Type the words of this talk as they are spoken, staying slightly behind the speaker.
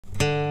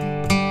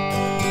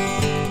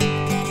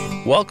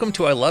Welcome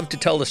to I Love to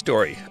Tell the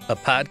Story, a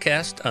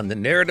podcast on the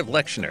narrative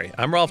lectionary.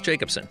 I'm Rolf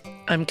Jacobson.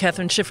 I'm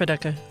Kathryn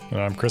Schifferdecker.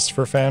 And I'm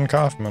Kristofer Phan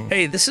Coffman.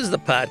 Hey, this is the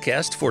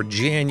podcast for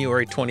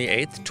January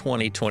 28th,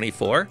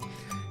 2024,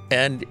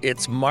 and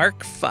it's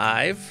Mark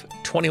 5,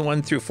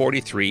 21 through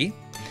 43.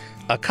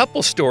 A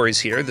couple stories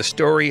here, the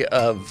story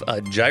of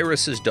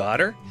Jairus'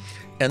 daughter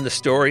and the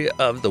story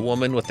of the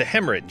woman with the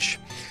hemorrhage.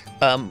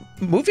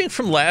 Moving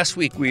from last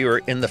week, we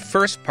were in the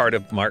first part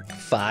of Mark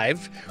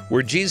 5,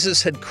 where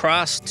Jesus had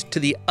crossed to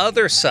the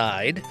other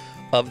side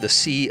of the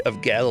Sea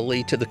of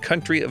Galilee to the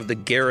country of the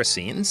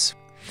Gerasenes.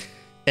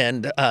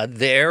 And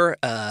there,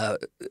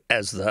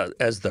 as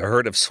the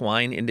herd of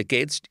swine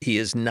indicates, he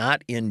is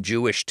not in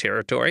Jewish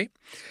territory,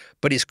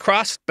 but he's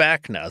crossed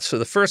back now. So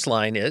the first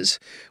line is,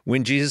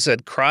 when Jesus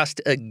had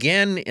crossed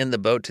again in the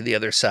boat to the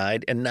other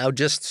side, and now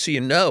just so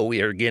you know,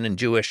 we are again in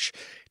Jewish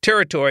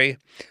territory,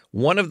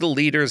 one of the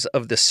leaders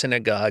of the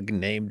synagogue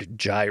named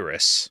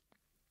Jairus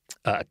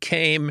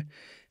came,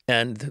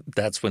 and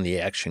that's when the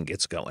action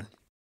gets going.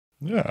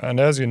 Yeah, and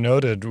as you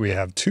noted, we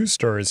have two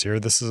stories here.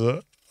 This is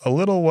a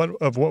little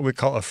of what we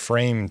call a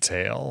frame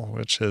tale,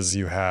 which is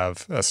you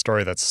have a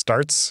story that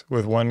starts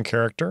with one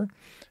character,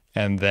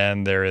 and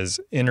then there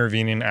is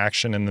intervening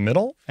action in the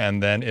middle,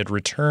 and then it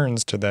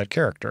returns to that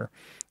character.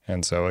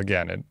 And so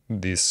again,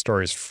 these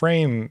stories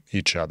frame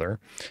each other.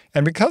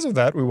 And because of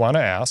that, we want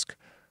to ask,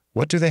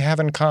 what do they have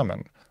in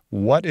common?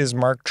 What is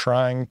Mark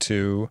trying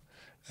to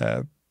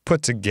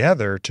put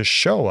together to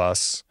show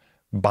us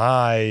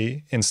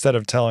by, instead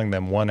of telling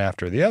them one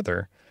after the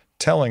other,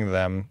 telling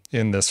them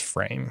in this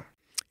frame?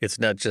 It's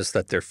not just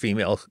that they're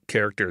female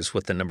characters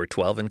with the number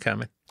 12 in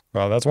common.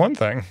 Well, that's one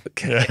thing.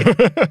 Okay.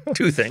 Yeah.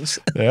 Two things.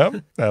 Yeah,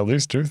 at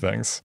least two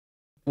things.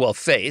 Well,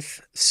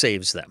 faith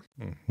saves them.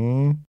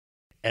 Mm-hmm.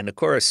 And of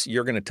course,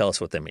 you're going to tell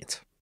us what that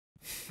means.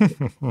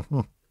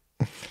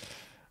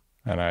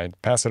 And I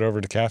pass it over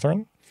to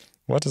Kathryn.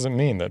 What does it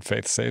mean that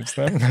faith saves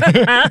them?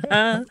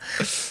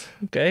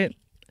 Great.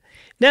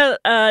 No,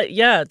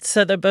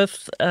 so they're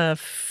both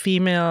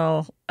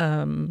female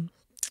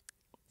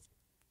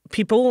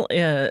people,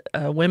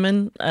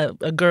 women,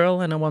 a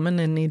girl and a woman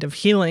in need of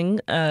healing.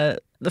 The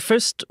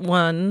first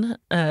one,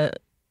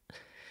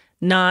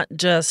 not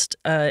just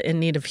in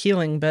need of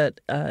healing, but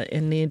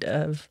in need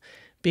of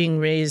being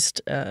raised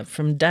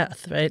from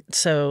death, right?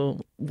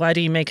 So why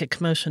do you make a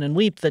commotion and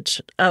weep? They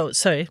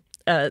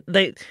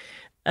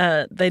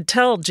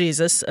tell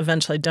Jesus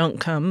eventually, don't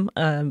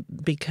come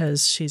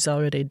because she's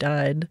already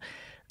died.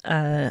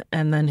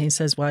 And then he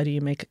says, why do you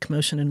make a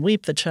commotion and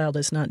weep? The child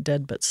is not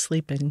dead but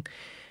sleeping.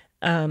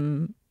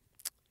 The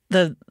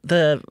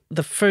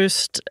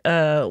first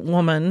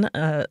woman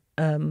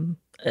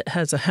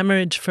has a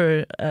hemorrhage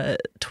for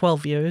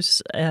 12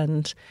 years,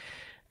 and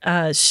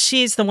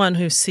she's the one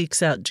who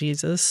seeks out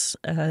Jesus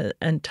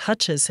and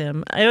touches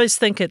him. I always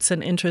think it's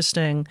an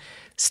interesting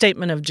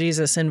statement of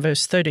Jesus in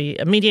verse 30.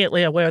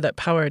 Immediately aware that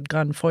power had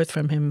gone forth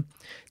from him,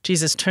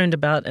 Jesus turned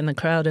about in the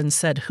crowd and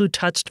said, "Who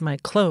touched my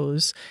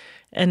clothes?"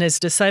 And his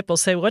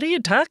disciples say, "What are you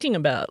talking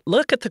about?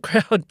 Look at the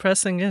crowd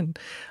pressing in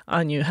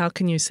on you. How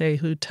can you say,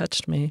 'Who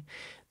touched me?'"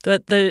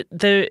 But there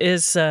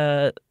is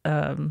a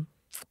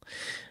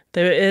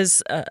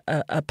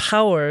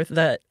power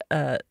that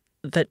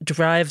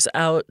drives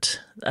out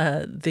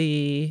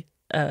the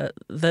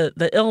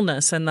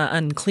illness and the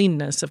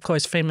uncleanness. Of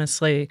course,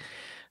 famously,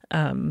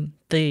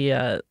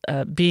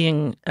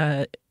 being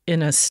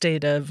in a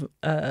state of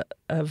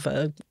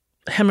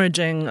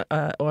hemorrhaging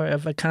or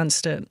of a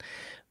constant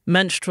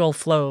menstrual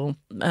flow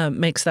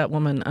makes that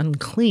woman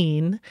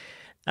unclean,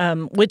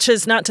 which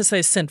is not to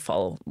say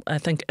sinful. I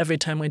think every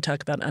time we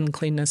talk about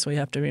uncleanness, we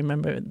have to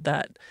remember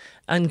that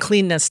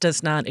uncleanness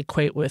does not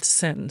equate with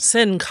sin.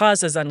 Sin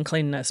causes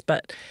uncleanness,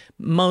 but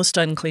most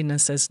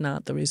uncleanness is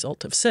not the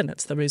result of sin.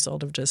 It's the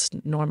result of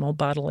just normal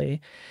bodily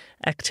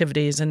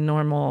activities and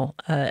normal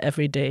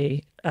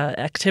everyday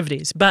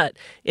activities. But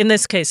in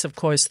this case, of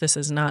course, this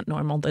is not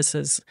normal. This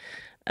is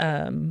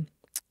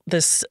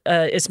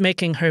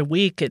making her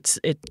weak.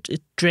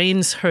 It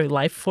drains her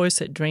life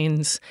force. It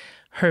drains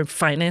her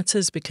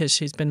finances because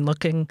she's been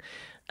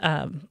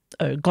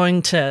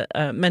going to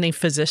many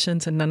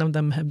physicians, and none of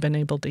them have been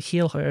able to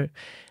heal her.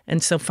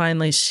 And so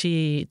finally,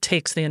 she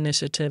takes the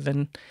initiative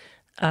and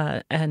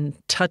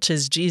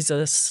touches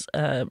Jesus'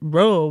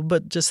 robe.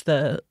 But just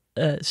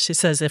she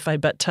says, "If I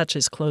but touch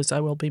his clothes, I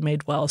will be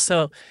made well."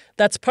 So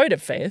that's part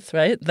of faith,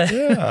 right?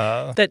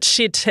 That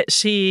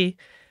she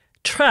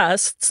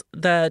trusts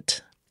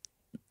that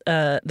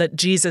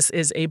Jesus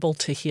is able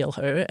to heal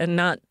her,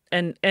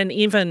 and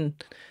even,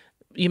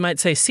 you might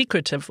say,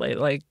 secretively,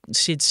 like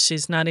she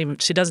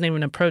doesn't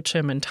even approach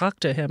him and talk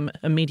to him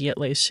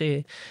immediately.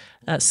 She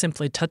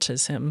simply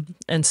touches him,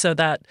 and so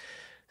that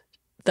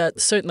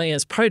certainly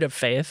is part of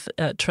faith,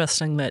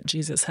 trusting that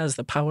Jesus has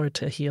the power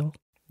to heal.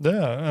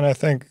 Yeah, and I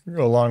think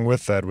along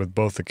with that, with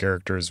both the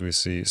characters we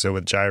see, so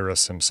with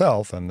Jairus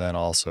himself and then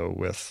also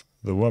with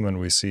the woman,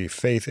 we see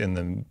faith in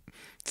the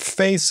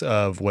face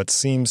of what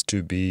seems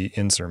to be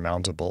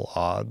insurmountable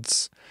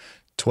odds.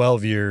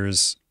 12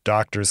 years,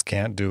 doctors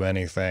can't do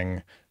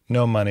anything,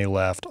 no money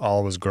left,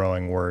 all was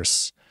growing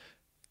worse.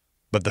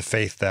 But the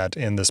faith that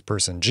in this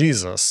person,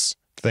 Jesus,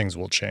 things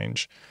will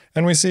change.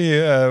 And we see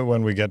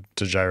when we get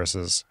to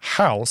Jairus'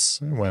 house,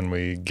 when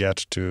we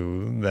get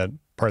to that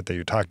part that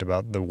you talked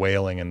about, the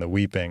wailing and the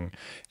weeping,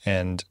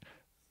 and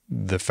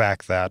the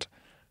fact that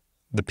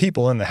the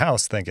people in the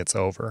house think it's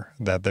over,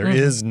 that there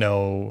is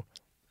no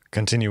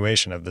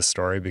continuation of this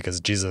story because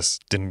Jesus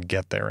didn't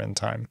get there in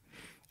time.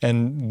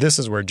 And this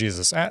is where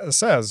Jesus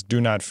says, do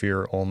not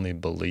fear, only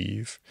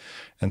believe.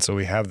 And so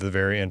we have the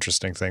very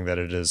interesting thing that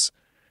it is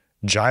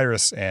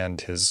Jairus and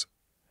his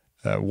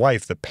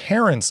wife, the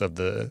parents of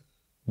the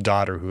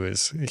daughter who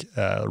is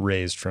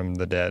raised from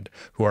the dead,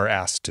 who are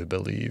asked to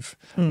believe,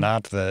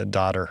 not the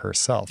daughter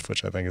herself,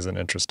 which I think is an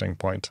interesting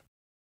point.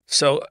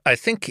 So I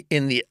think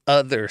in the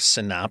other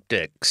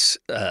synoptics,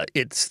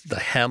 it's the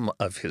hem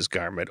of his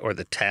garment or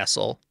the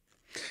tassel.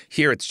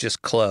 Here it's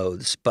just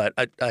clothes, but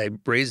I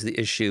raise the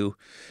issue.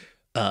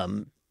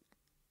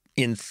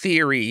 In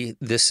theory,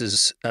 this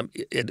is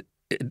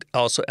it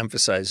also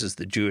emphasizes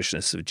the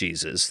Jewishness of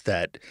Jesus,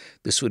 that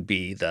this would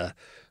be the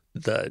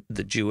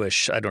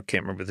Jewish,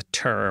 can't remember the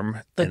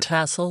term. The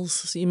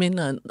tassels, you mean,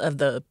 of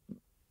the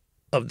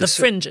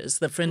fringes,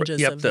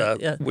 Yep,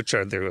 of which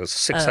there was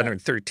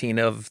 613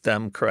 of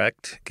them,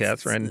 correct,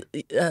 Kathryn?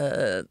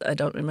 I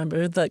don't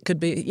remember. That could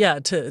be,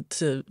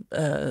 to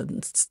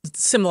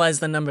symbolize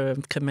the number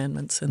of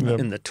commandments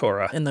in the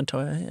Torah. In the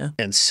Torah, yeah.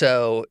 And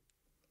so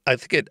I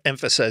think it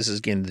emphasizes,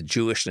 again, the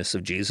Jewishness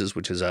of Jesus,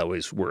 which is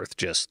always worth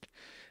just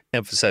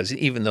emphasizing,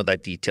 even though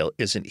that detail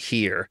isn't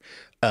here.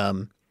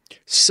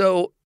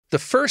 So the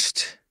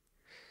first,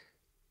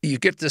 you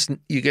get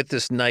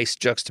this nice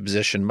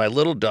juxtaposition. My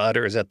little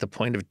daughter is at the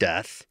point of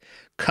death.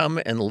 Come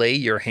and lay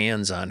your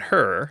hands on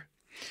her.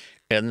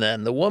 And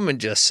then the woman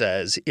just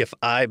says, if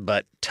I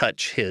but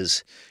touch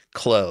his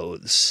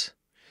clothes.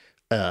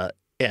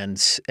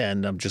 And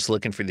I'm just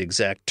looking for the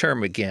exact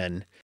term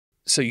again.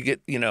 So you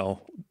get,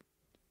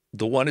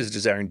 the one is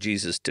desiring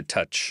Jesus to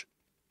touch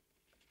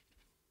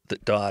the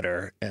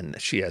daughter, and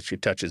she actually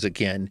touches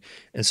again.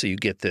 And so you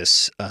get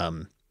this,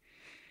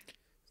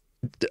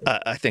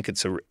 I think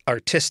it's an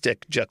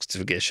artistic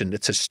juxtaposition.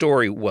 It's a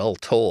story well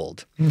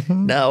told.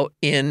 Now,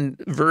 in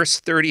verse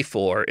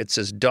 34, it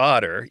says,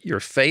 daughter, your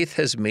faith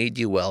has made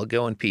you well.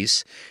 Go in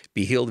peace.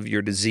 Be healed of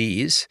your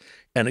disease.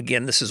 And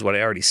again, this is what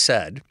I already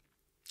said.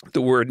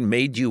 The word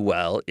made you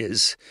well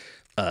is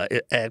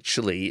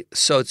actually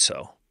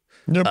sozo,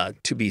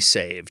 to be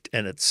saved.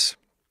 And it's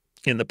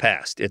in the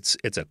past. It's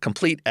a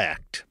complete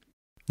act.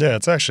 Yeah,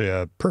 it's actually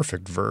a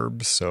perfect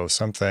verb. So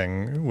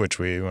something which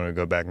when we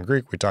go back in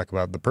Greek, we talk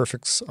about the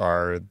perfects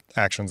are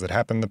actions that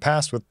happen in the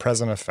past with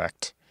present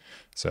effect.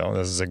 So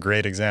this is a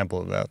great example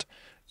of that.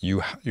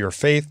 Your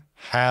faith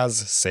has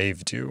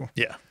saved you.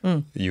 Yeah.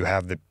 You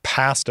have the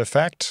past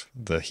effect,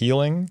 the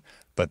healing,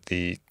 but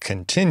the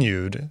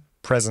continued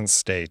present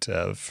state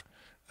of,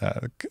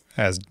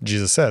 as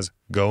Jesus says,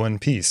 go in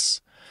peace.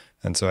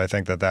 And so I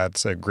think that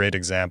that's a great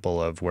example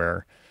of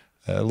where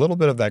a little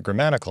bit of that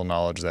grammatical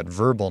knowledge, that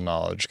verbal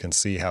knowledge, can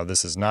see how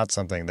this is not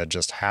something that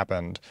just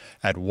happened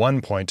at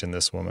one point in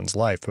this woman's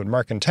life, but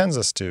Mark intends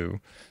us to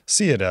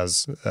see it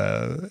as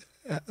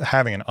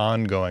having an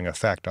ongoing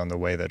effect on the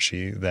way that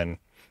she then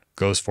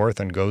goes forth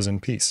and goes in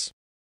peace.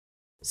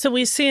 So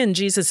we see in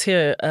Jesus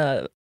here,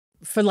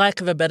 for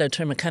lack of a better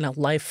term, a kind of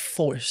life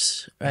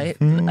force, right,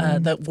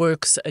 that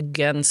works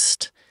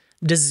against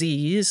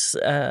disease,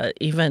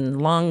 even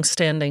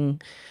long-standing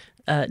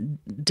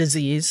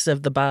disease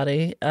of the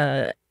body,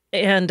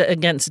 and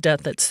against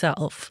death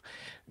itself.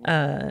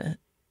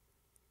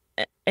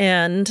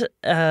 And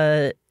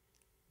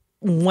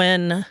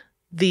when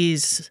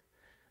these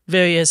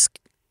various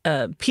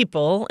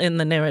people in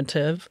the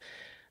narrative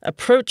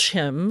approach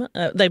him,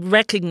 they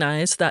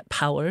recognize that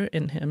power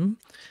in him.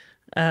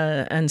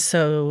 And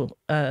so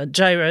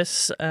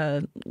Jairus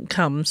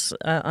comes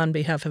on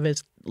behalf of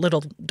his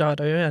little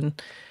daughter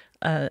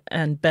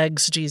and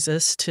begs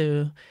Jesus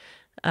to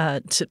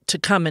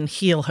come and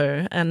heal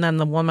her. And then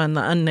the woman,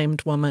 the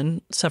unnamed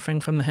woman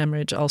suffering from the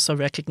hemorrhage, also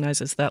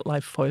recognizes that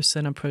life force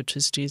and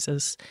approaches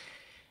Jesus.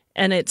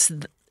 And it's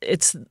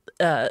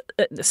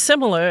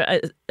similar,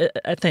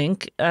 I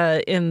think,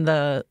 in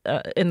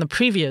the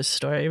previous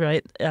story,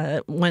 right?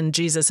 When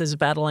Jesus is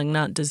battling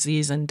not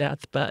disease and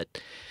death,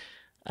 but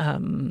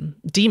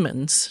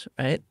demons,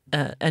 right?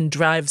 And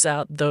drives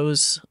out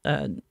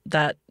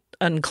that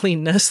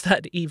uncleanness,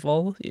 that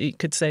evil, you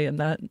could say, in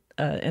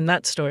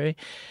that story.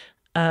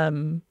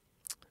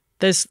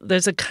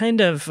 There's a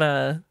kind of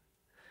an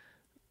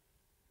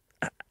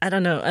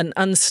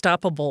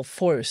unstoppable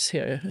force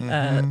here,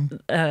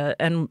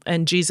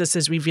 and Jesus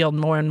is revealed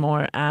more and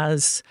more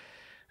as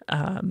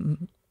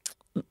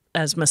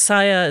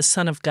Messiah, as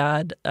Son of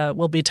God.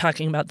 We'll be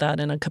talking about that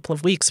in a couple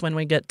of weeks when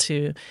we get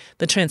to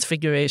the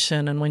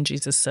Transfiguration and when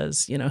Jesus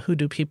says, who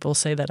do people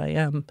say that I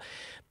am?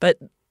 But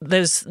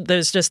there's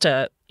just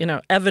a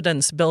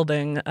evidence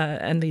building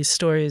and these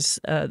stories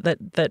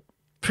that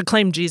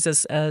proclaim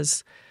Jesus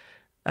as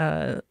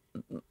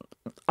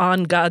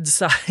on God's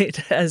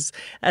side, as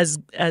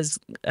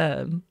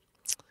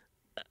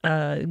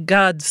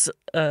God's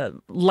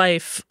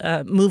life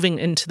moving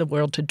into the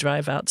world to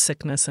drive out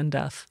sickness and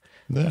death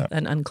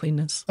and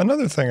uncleanness.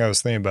 Another thing I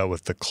was thinking about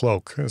with the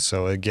cloak,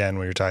 so again,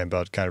 when you're talking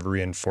about kind of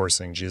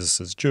reinforcing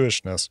Jesus'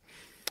 Jewishness,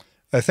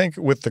 I think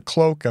with the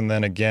cloak and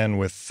then again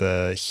with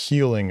the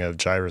healing of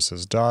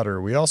Jairus'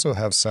 daughter, we also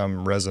have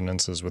some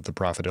resonances with the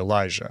prophet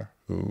Elijah,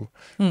 who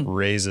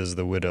raises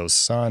the widow's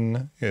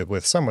son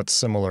with somewhat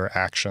similar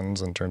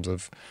actions in terms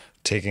of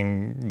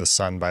taking the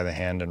son by the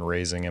hand and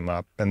raising him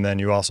up. And then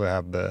you also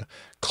have the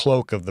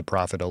cloak of the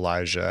prophet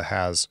Elijah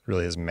has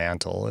really his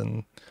mantle,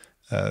 and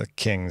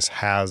Kings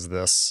has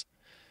this,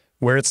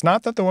 where it's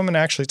not that the woman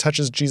actually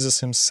touches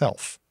Jesus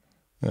himself,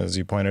 as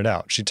you pointed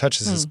out. She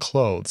touches his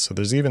clothes. So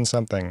there's even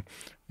something,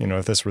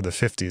 if this were the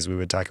 50s, we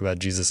would talk about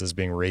Jesus as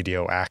being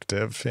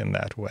radioactive in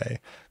that way,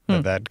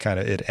 that kind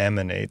of, it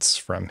emanates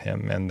from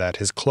him, and that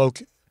his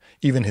cloak,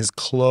 even his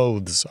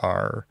clothes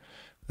are,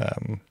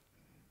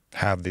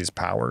 have these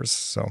powers.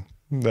 So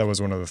that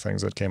was one of the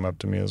things that came up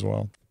to me as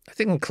well. I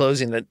think in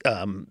closing that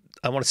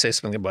I want to say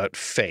something about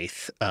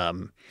faith.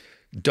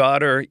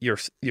 Daughter,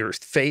 your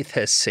faith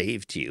has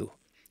saved you.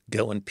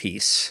 Go in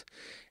peace.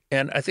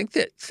 And I think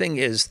the thing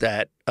is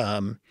that,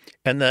 and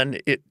then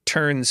it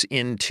turns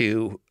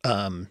into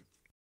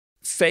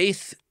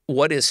faith.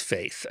 What is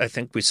faith? I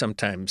think we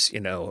sometimes,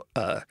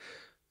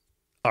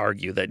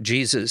 argue that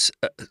Jesus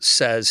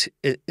says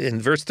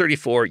in verse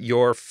 34,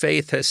 your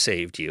faith has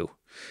saved you.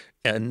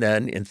 And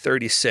then in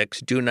 36,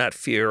 do not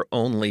fear,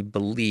 only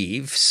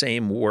believe,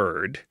 same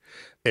word.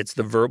 It's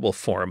the verbal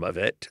form of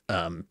it,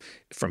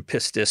 from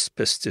pistis,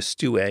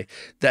 pististue,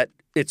 that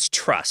it's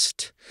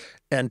trust.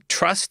 And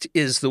trust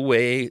is the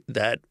way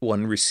that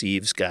one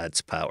receives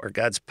God's power.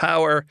 God's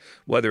power,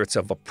 whether it's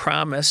of a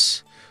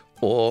promise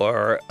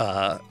or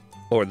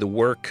the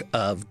work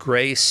of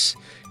grace,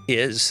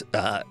 is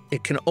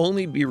it can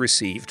only be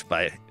received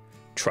by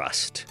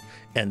trust.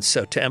 And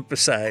so to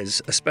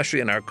emphasize, especially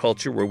in our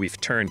culture where we've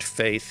turned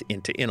faith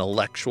into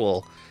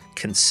intellectual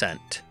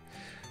consent,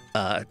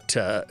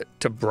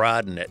 to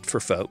broaden it for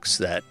folks,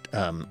 that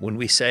when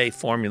we say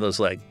formulas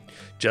like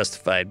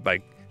justified by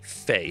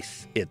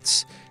faith,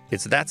 it's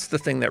that's the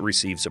thing that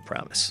receives a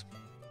promise.